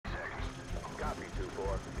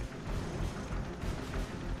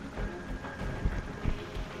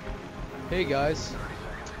Hey guys,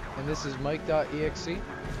 and this is Mike.exe,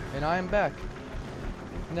 and I am back.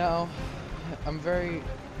 Now, I'm very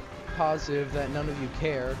positive that none of you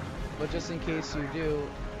care, but just in case you do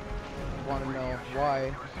want to know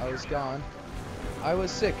why I was gone, I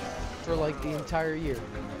was sick for like the entire year,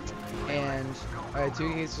 and I had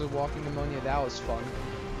 2 cases of walking pneumonia. That was fun.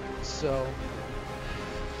 So,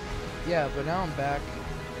 yeah, but now I'm back.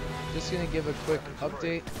 Just gonna give a quick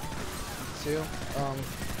update too.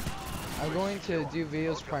 I'm going to do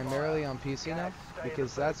videos primarily on PC now,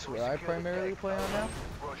 because that's what I primarily play on now.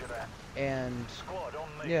 And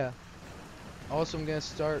yeah, also I'm gonna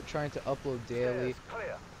start trying to upload daily.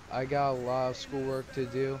 I got a lot of schoolwork to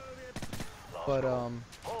do, but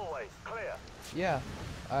yeah,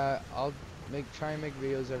 I'll try and make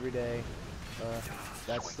videos every day.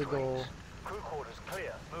 That's the goal.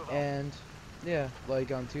 And yeah,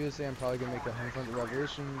 like on Tuesday I'm probably gonna make a Homefront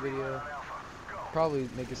Revolution video. Probably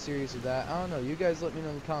make a series of that. I don't know. You guys let me know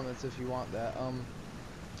in the comments if you want that.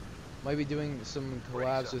 Might be doing some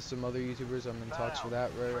collabs with some other YouTubers. I'm in talks for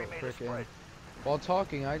that real quick. And while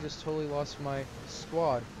talking, I just totally lost my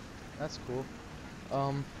squad. That's cool.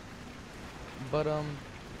 But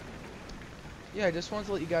yeah, I just wanted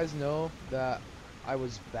to let you guys know that I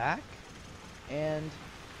was back and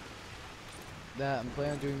that I'm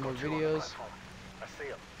planning on doing more videos.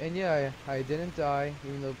 And yeah, I didn't die,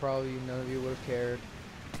 even though probably none of you would have cared.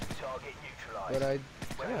 But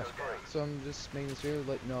yeah, so I'm just making this video to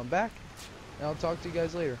let you know I'm back, and I'll talk to you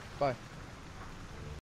guys later. Bye.